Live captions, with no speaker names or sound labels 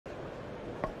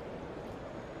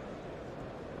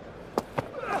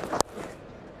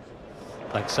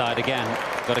Leg side again.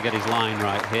 Got to get his line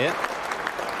right here.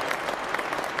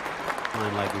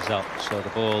 Line leg is up, so the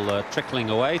ball trickling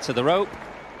away to the rope.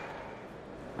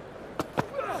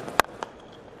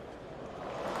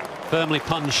 Firmly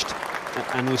punched,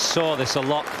 and we saw this a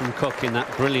lot from Cook in that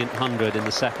brilliant 100 in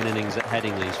the second innings at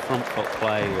Headingley. His front foot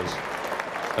play was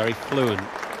very fluent.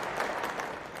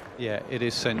 Yeah, it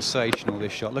is sensational,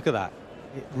 this shot. Look at that.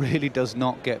 It really does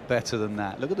not get better than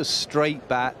that. Look at the straight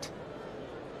bat.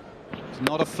 It's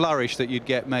not a flourish that you'd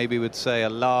get maybe with, say, a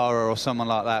Lara or someone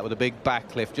like that with a big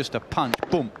backlift. Just a punch,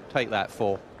 boom, take that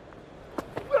 4.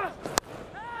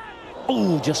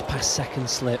 Oh, just past second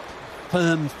slip.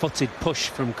 Firm-footed push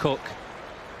from Cook.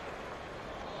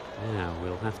 Now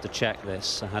we'll have to check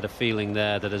this. I had a feeling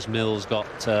there that as Mills got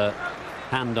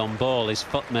hand on ball, his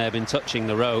foot may have been touching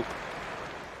the rope.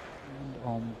 Hand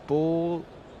on ball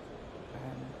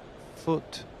and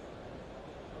foot.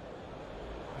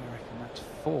 I reckon that's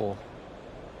 4.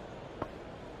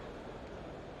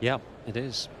 Yep, it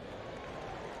is.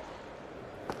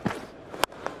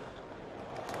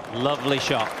 Lovely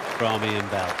shot from Ian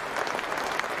Bell.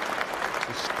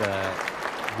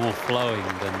 Just more flowing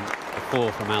than the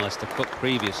 4 from Alistair Cook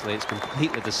previously. It's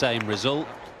completely the same result.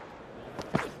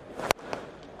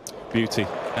 Beauty,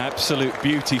 absolute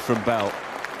beauty from Bell.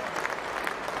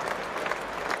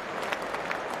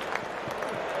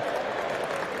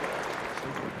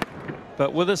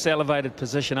 But with this elevated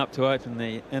position up to open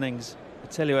the innings, I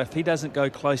tell you, if he doesn't go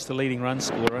close to leading run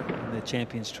scorer in the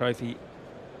Champions Trophy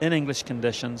in English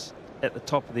conditions at the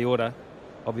top of the order,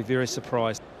 I'll be very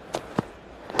surprised.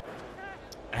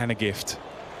 And a gift.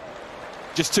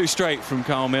 Just too straight from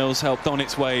Carl Mills, helped on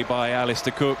its way by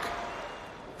Alistair Cook.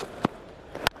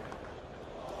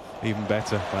 Even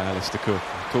better by Alistair Cook.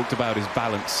 Talked about his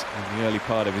balance in the early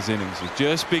part of his innings. He's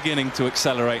just beginning to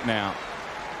accelerate now.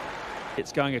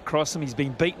 It's going across him. He's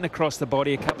been beaten across the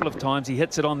body a couple of times. He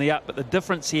hits it on the up, but the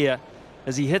difference here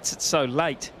is he hits it so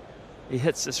late. He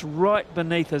hits this right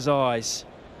beneath his eyes.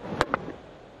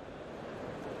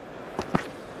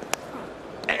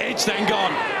 Edge then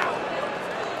gone.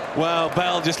 Well,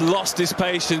 Bell just lost his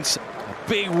patience. A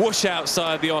big whoosh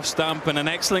outside the off stump and an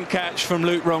excellent catch from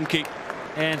Luke Ronke.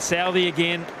 And Southey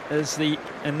again is the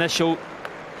initial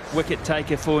wicket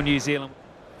taker for New Zealand.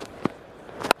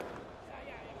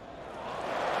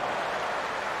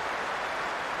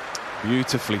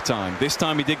 Beautifully timed. This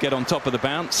time he did get on top of the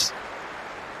bounce.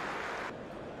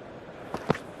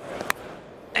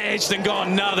 Edged and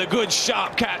gone. Another good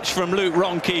sharp catch from Luke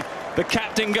Ronke. The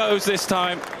captain goes this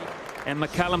time. And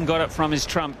McCullum got it from his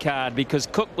trump card because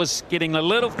Cook was getting a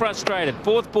little frustrated.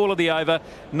 4th ball of the over,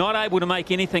 not able to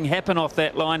make anything happen off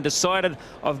that line. Decided,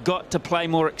 I've got to play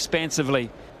more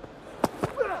expansively.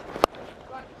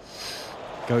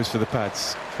 Goes for the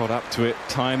pads. Trot up to it.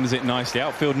 Times it nicely.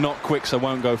 Outfield not quick, so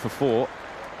won't go for 4.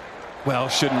 Well,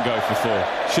 shouldn't go for 4.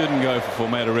 Shouldn't go for 4.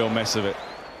 Made a real mess of it.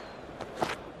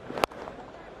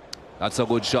 That's a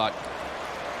good shot.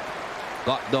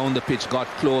 Got down the pitch, got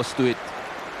close to it.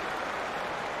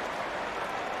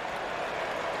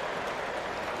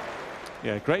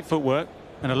 Yeah, great footwork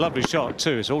and a lovely shot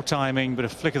too. It's all timing, but a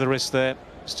flick of the wrist there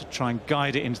just to try and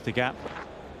guide it into the gap.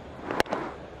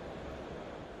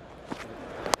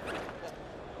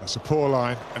 That's a poor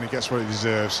line, and he gets what he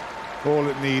deserves. All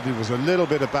it needed was a little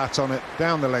bit of bat on it,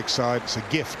 down the leg side. It's a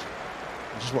gift.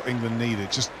 Just what England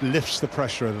needed. Just lifts the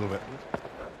pressure a little bit.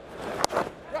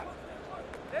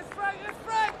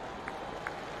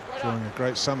 During a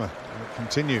great summer. And it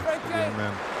continue. The young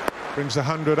man brings the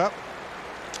 100 up,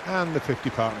 and the 50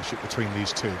 partnership between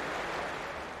these two.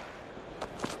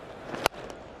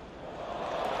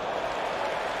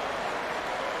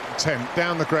 Ten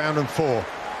down the ground and 4.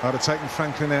 I'd have taken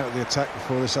Franklin out of the attack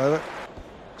before this over.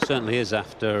 Certainly is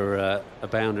after a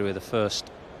boundary with the first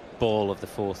ball of the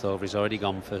 4th over. He's already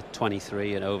gone for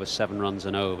 23 and over 7 runs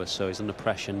and over, so he's under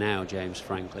pressure now, James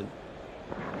Franklin.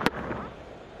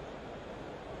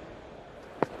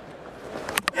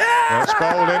 That's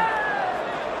bowled him.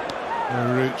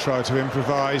 Root tried to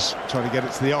improvise, tried to get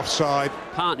it to the offside.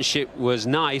 Partnership was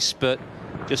nice, but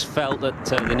just felt that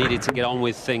they needed to get on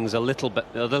with things a little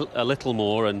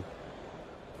more. And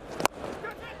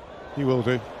he will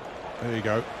do. There you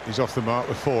go. He's off the mark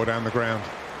with 4 down the ground.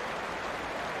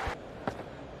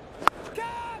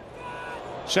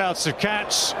 Shouts of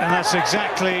catch, and that's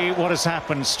exactly what has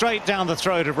happened. Straight down the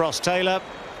throat of Ross Taylor.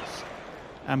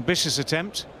 Ambitious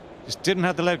attempt, just didn't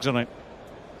have the legs on it.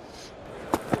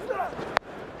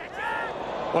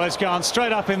 Well, it's gone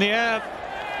straight up in the air.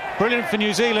 Brilliant for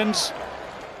New Zealand,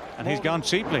 and he's gone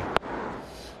cheaply.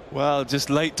 Well, just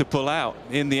late to pull out.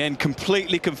 In the end,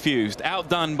 completely confused.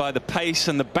 Outdone by the pace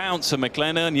and the bounce of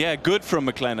McClenaghan. Yeah, good from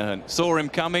McClenaghan. Saw him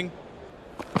coming.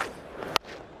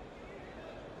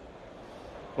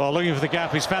 Well, looking for the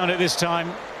gap, he's found it this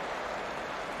time.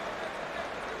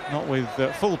 Not with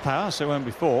full power, so it won't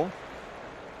be four.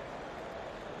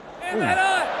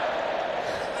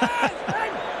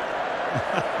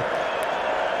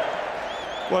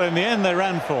 Well, in the end, they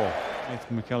ran four.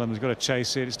 Nathan McCullum has got to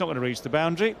chase it. It's not going to reach the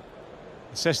boundary.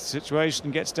 Assess the situation,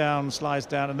 gets down, slides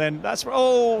down, and then that's...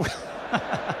 Oh!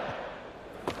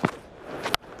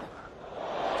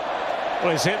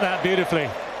 Well, he's hit that beautifully.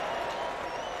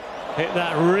 Hit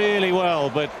that really well,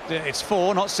 but it's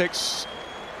four, not six.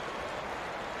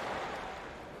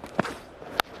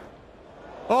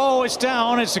 Oh, it's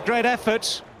down. It's a great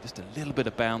effort. Just a little bit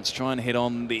of bounce, trying to hit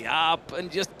on the up, and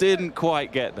just didn't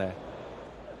quite get there.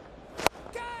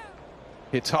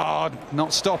 Hits hard,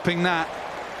 not stopping that.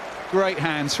 Great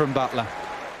hands from Buttler.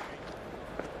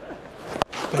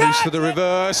 Goes for the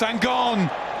reverse and gone.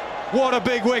 What a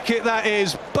big wicket that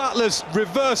is. Butler's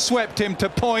reverse swept him to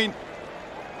point,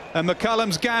 and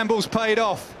McCullum's gambles paid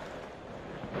off.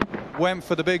 Went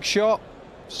for the big shot,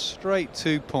 straight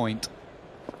to point.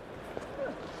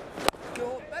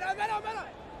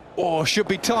 Oh, should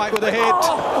be tight with a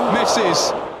hit.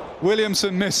 Misses.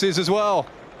 Williamson misses as well.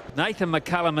 Nathan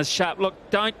McCullum is sharp. Look,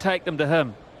 don't take them to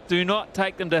him. Do not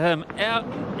take them to him. Out,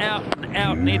 out, and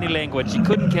out in any language. He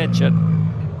couldn't catch it.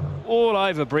 All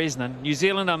over Bresnan. New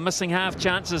Zealand are missing half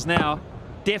chances now.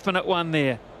 Definite one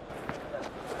there.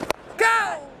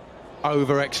 Go!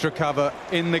 Over extra cover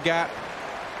in the gap.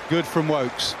 Good from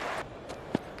Wokes.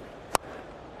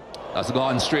 That's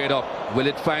gone straight up. Will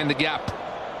it find the gap?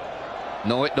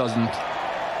 No, it doesn't.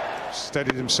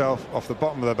 Steadied himself off the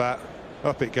bottom of the bat.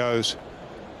 Up it goes.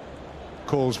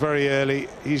 Calls very early.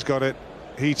 He's got it.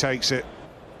 He takes it.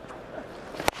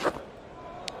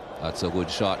 That's a good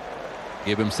shot.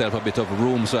 Gave himself a bit of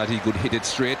room so that he could hit it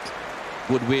straight.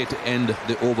 Good way to end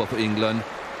the over for England.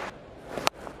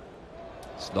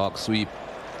 Stock sweep.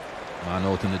 Man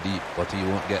out in the deep, but he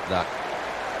won't get that.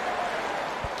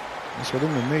 That's what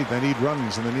England need. They need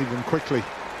runs, and they need them quickly.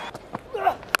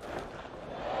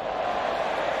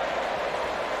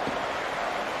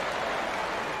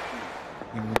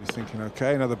 England is thinking,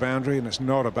 okay, another boundary, and it's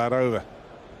not a bad over.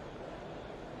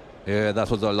 Yeah, that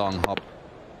was a long hop.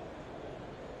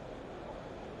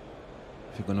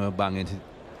 If you're going to bang it.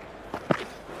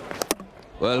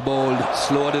 Well bowled,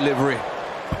 slow delivery.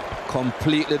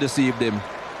 Completely deceived him.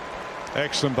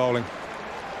 Excellent bowling.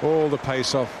 All the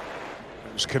pace off.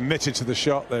 It was committed to the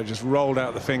shot. They just rolled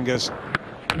out the fingers.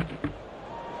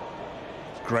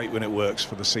 It's great when it works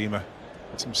for the seamer.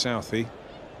 It's from Southie.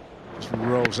 Just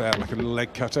rolls out like a little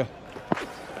leg cutter.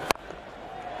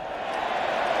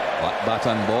 Bat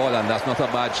and ball, and that's not a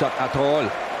bad shot at all.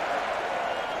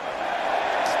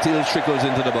 Still trickles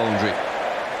into the boundary.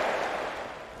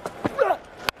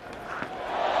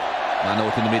 Man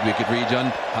out in the mid-wicket region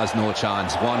has no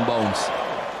chance. One bounce.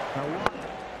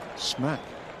 Smack.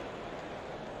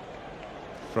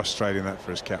 Frustrating that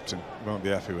for his captain. Won't be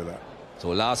happy with that. So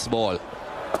last ball.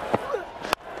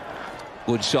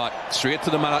 Good shot. Straight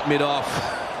to the man at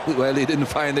mid-off. Well, he didn't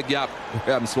find the gap.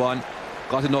 Graham Swan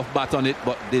got enough bat on it,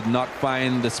 but did not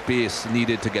find the space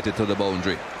needed to get it to the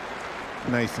boundary.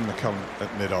 Nathan McCullum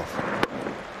at mid-off.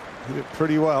 Hit it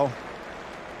pretty well.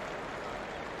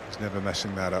 He's never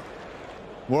messing that up.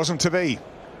 Wasn't to be.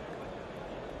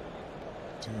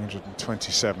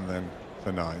 227 then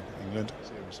for 9. England.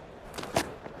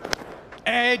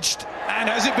 Edged, and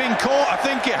has it been caught? I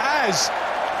think it has.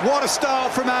 What a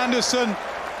start from Anderson.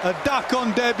 A duck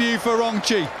on debut for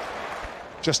Rongchi.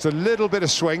 Just a little bit of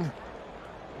swing.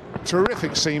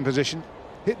 Terrific seam position.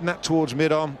 Hitting that towards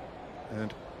mid-on.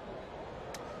 And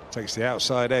takes the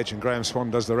outside edge, and Graham Swan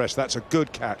does the rest. That's a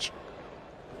good catch.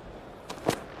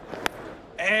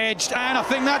 Edged, and I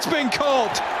think that's been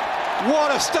caught.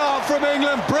 What a start from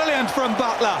England. Brilliant from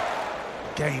Buttler.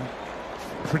 Game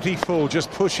pretty full, just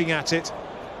pushing at it.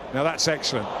 Now that's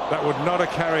excellent. That would not have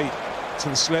carried to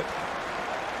the slip.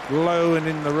 Low and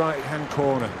in the right-hand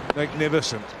corner.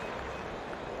 Magnificent.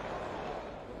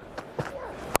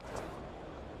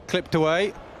 Clipped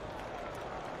away.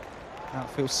 That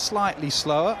feels slightly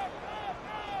slower,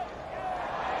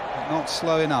 but not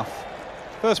slow enough.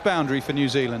 First boundary for New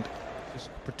Zealand. Just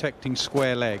protecting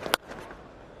square leg.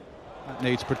 That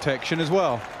needs protection as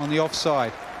well on the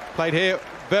offside. Played here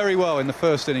very well in the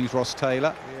first innings, Ross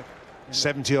Taylor.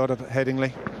 70 odd of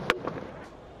Headingley.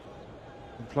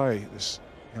 Can play this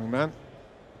young man.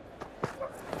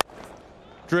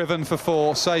 Driven for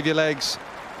 4, save your legs.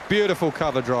 Beautiful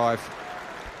cover drive.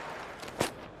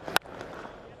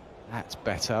 That's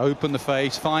better. Open the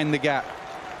face, find the gap.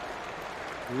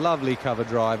 Lovely cover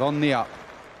drive on the up.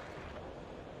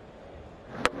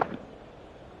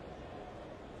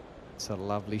 It's a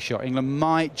lovely shot. England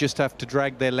might just have to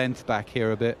drag their length back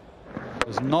here a bit.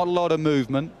 There's not a lot of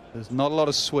movement. There's not a lot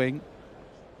of swing.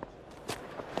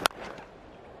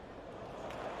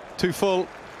 Too full.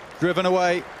 Driven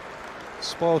away.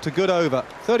 Spoiled a good over.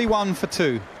 31 for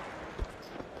 2.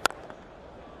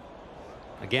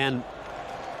 Again,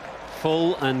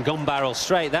 full and gun barrel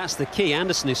straight. That's the key.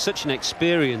 Anderson is such an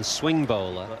experienced swing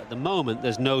bowler. At the moment,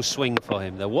 there's no swing for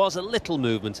him. There was a little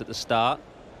movement at the start,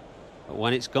 but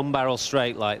when it's gun barrel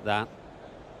straight like that,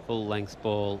 full length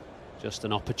ball, just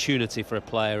an opportunity for a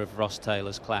player of Ross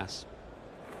Taylor's class.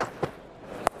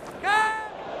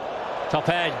 Top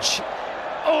edge.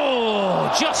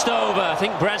 Oh, just over. I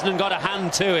think Bresnan got a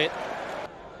hand to it.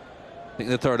 I think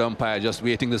the third umpire just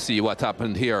waiting to see what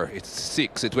happened here. It's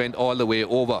 6. It went all the way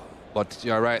over. But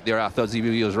you're right there, after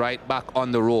he was right back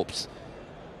on the ropes.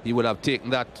 He would have taken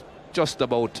that just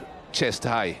about chest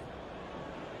high.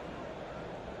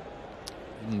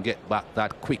 He can get back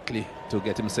that quickly to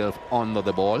get himself under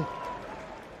the ball.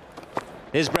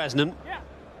 Here's Bresnan.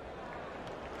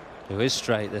 Who is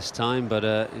straight this time,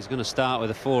 but he's going to start with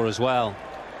a 4 as well.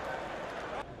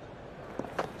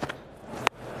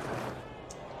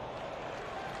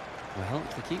 Well,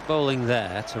 if they keep bowling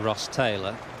there to Ross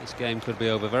Taylor, this game could be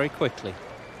over very quickly.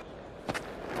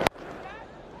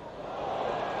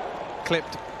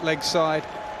 Clipped leg side.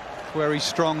 Where he's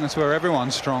strong, that's where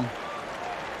everyone's strong.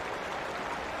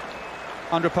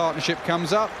 Under partnership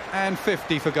comes up, and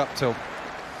 50 for Guptill.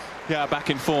 Yeah, back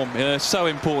in form. So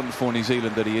important for New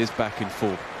Zealand that he is back in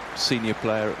form. Senior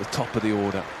player at the top of the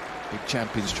order. Big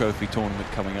Champions Trophy tournament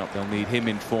coming up. They'll need him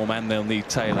in form, and they'll need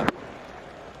Taylor.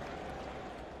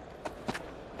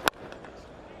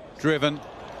 Driven.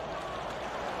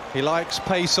 He likes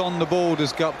pace on the board,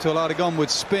 as Guptill. I'd have gone with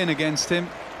spin against him.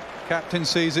 Captain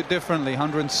sees it differently.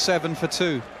 107 for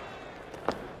 2.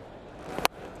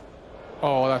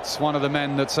 Oh, that's one of the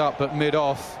men that's up at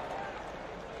mid-off.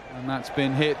 And that's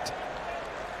been hit.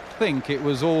 I think it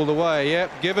was all the way.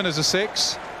 Yep, given as a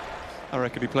 6. I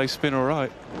reckon he plays spin all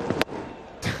right.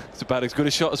 It's about as good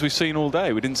a shot as we've seen all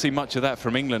day. We didn't see much of that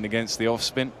from England against the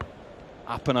off-spin.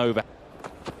 Up and over.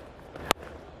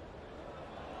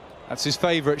 That's his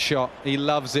favourite shot. He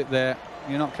loves it there.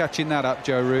 You're not catching that up,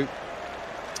 Joe Root.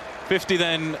 50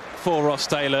 then for Ross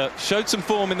Taylor. Showed some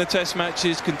form in the test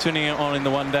matches, continuing it on in the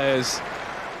one-dayers.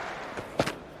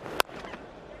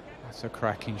 That's a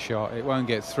cracking shot. It won't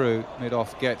get through.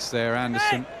 Mid-off gets there.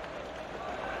 Anderson.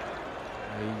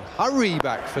 A hurry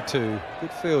back for 2.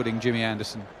 Good fielding, Jimmy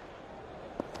Anderson.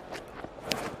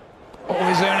 Oh,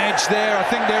 is there an edge there? I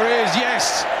think there is.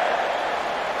 Yes.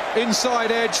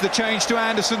 Inside edge. The change to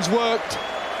Anderson's worked.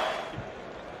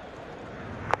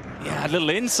 Yeah, a little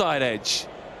inside edge.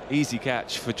 Easy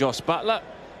catch for Joss Buttler.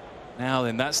 Now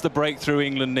then, that's the breakthrough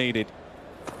England needed.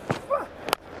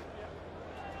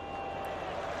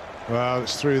 Well,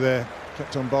 it's through there.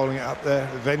 Kept on bowling it up there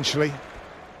eventually.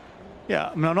 Yeah,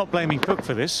 I mean, I'm not blaming Cook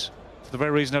for this, for the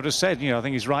very reason I've just said. You know, I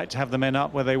think he's right to have the men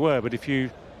up where they were, but if you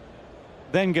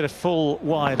then get a full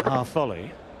wide half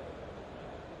volley.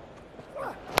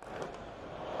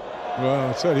 Well,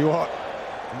 I'll tell you what,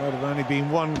 there might have only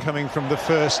been one coming from the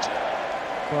first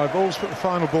 5 balls, but the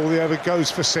final ball, the over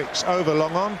goes for 6. Over,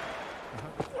 long on.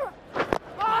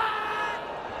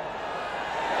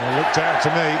 It looked out to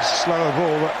me, it's a slower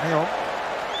ball, but hang on.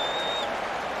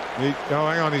 Oh,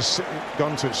 hang on, he's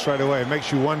gone to it straight away. It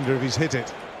makes you wonder if he's hit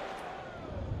it.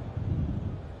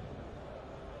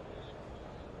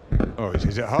 Oh, he's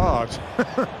hit it hard.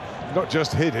 Not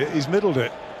just hit it, he's middled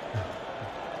it.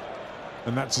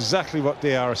 And that's exactly what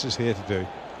DRS is here to do.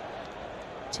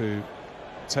 To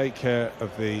take care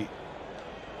of the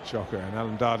shocker. And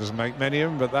Alan Dyer doesn't make many of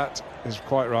them, but that has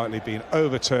quite rightly been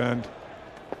overturned.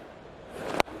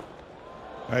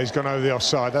 He's gone over the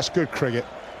offside. That's good cricket.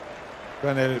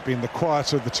 Glenn Elliott being the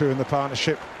quieter of the two in the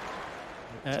partnership.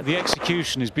 The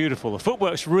execution is beautiful. The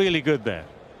footwork's really good there.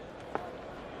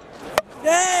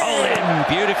 All in,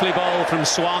 beautifully bowled from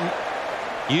Swan.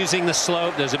 Using the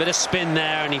slope, there's a bit of spin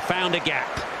there, and he found a gap.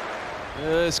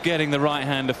 Just getting the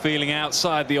right-hander feeling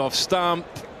outside the off stump.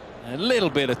 A little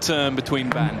bit of turn between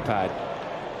bat and pad.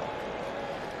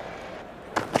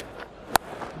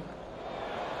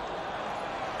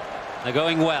 They're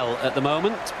going well at the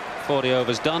moment. 40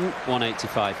 overs done,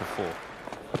 185 for 4.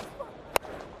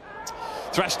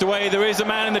 Thrashed away, there is a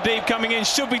man in the deep coming in,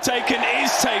 should be taken,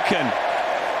 is taken.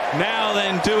 Now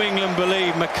then, do England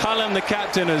believe? McCullum, the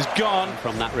captain, has gone.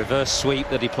 From that reverse sweep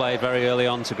that he played very early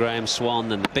on to Graham Swan,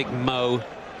 and the big Mo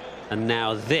And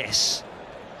now this,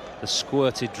 the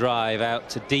squirted drive out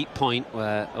to deep point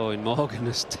where Owen Morgan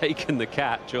has taken the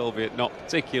catch, albeit not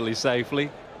particularly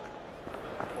safely.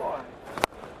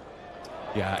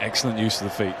 Yeah, excellent use of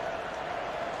the feet.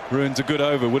 Ruins a good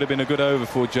over. Would have been a good over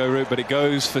for Joe Root, but it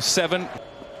goes for 7.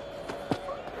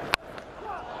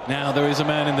 Now there is a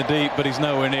man in the deep, but he's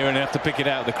nowhere near enough to pick it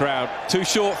out of the crowd. Too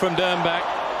short from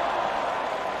Dernbach.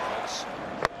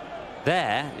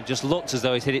 There, it just looked as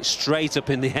though he's hit it straight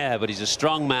up in the air, but he's a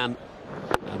strong man,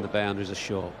 and the boundaries are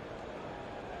short.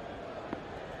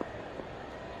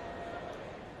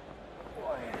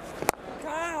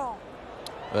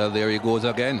 Well, there he goes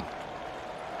again.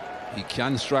 He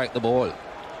can strike the ball.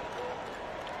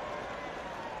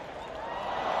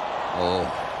 Oh,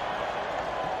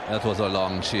 that was a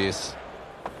long chase.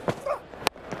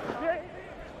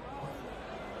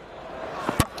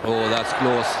 Oh, that's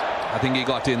close. I think he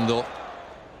got in though.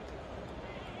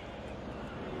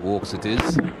 Walks it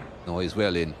is. No, he's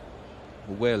well in.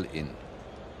 Well in.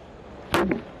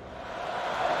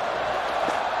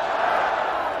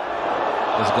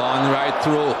 It's gone right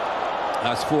through.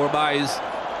 That's 4 byes.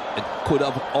 It could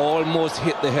have almost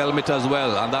hit the helmet as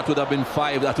well, and that would have been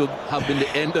 5. That would have been the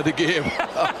end of the game.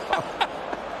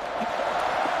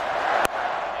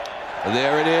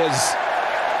 There it is.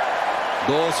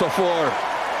 Goes for 4.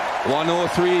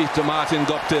 103 to Martin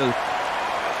Guptill.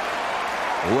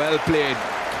 Well played.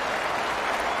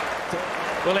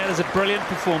 Well, that is a brilliant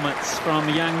performance from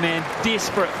a young man,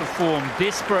 desperate for form,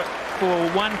 desperate for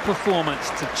one performance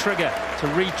to trigger, to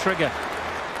re-trigger.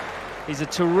 He's a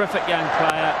terrific young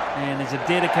player and he's a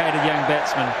dedicated young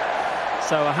batsman.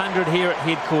 So 100 here at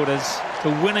headquarters to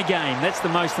win a game. That's the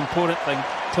most important thing.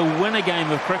 To win a game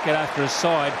of cricket after a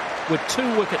side with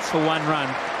 2 wickets for 1 run.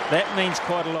 That means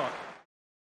quite a lot.